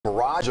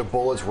barrage of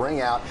bullets ring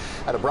out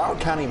at a Broward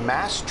County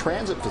mass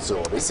transit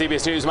facility.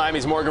 CBS News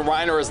Miami's Morgan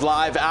Rynor is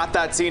live at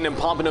that scene in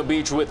Pompano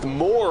Beach with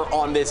more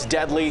on this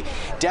deadly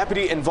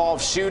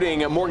deputy-involved shooting.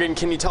 Morgan,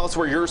 can you tell us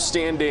where you're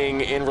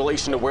standing in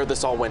relation to where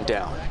this all went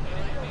down?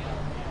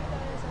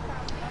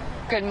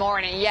 Good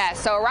morning. Yes,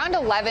 so around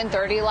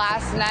 11:30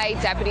 last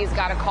night, deputies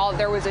got a call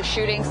there was a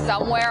shooting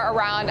somewhere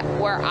around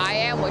where I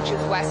am, which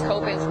is West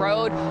Copans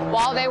Road.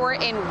 While they were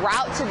en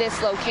route to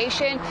this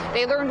location,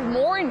 they learned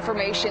more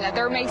information that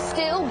there may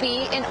still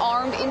be an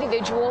armed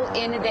individual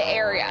in the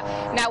area.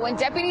 Now, when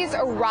deputies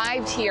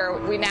arrived here,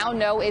 we now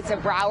know it's a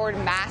Broward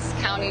Mass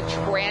County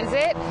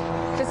Transit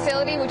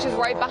facility, which is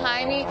right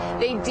behind me.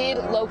 They did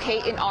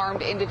locate an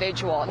armed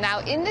individual. Now,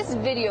 in this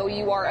video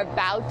you are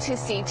about to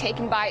see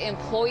taken by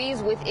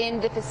employees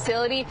within the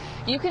facility,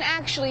 you can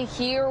actually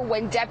hear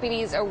when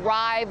deputies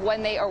arrive.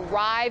 When they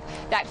arrive,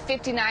 that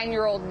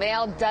 59-year-old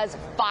male does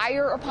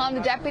fire upon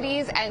the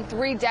deputies, and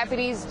 3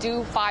 deputies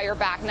do fire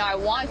back. Now, I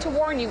want to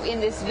warn you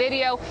in this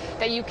video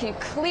that you can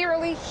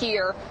clearly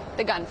hear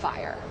the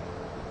gunfire.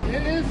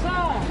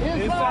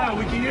 Inside,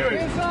 we can hear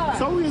it. Inside.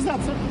 So is that?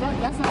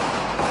 That's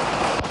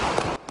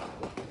not.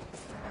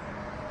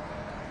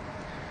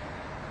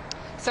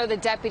 So the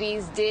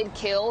deputies did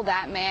kill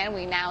that man.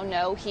 We now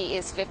know he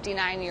is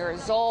 59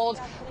 years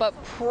old. But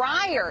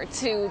prior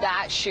to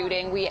that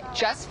shooting, we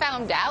just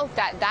found out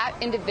that that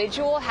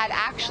individual had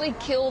actually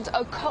killed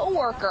a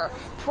coworker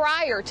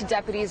prior to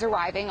deputies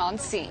arriving on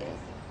scene.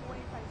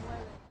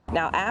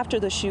 Now, after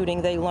the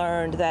shooting, they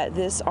learned that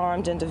this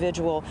armed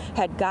individual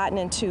had gotten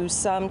into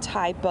some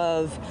type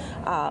of,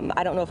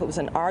 I don't know if it was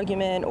an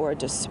argument or a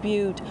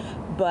dispute,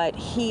 but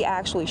he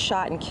actually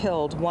shot and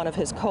killed one of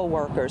his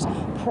co-workers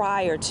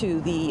prior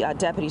to the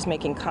deputies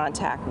making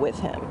contact with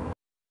him.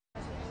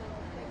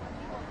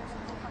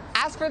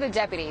 As for the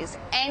deputies,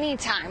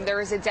 anytime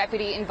there is a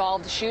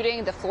deputy-involved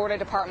shooting, the Florida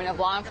Department of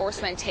Law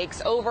Enforcement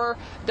takes over.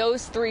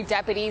 Those 3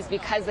 deputies,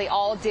 because they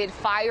all did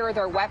fire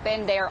their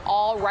weapon, they are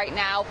all right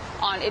now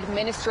on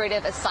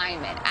administrative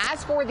assignment.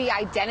 As for the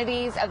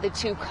identities of the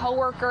 2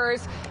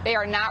 co-workers, they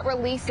are not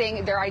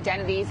releasing their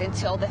identities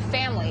until the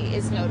family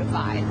is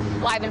notified.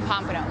 Live in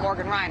Pompano,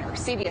 Morgan Rynor,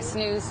 CBS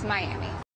News, Miami.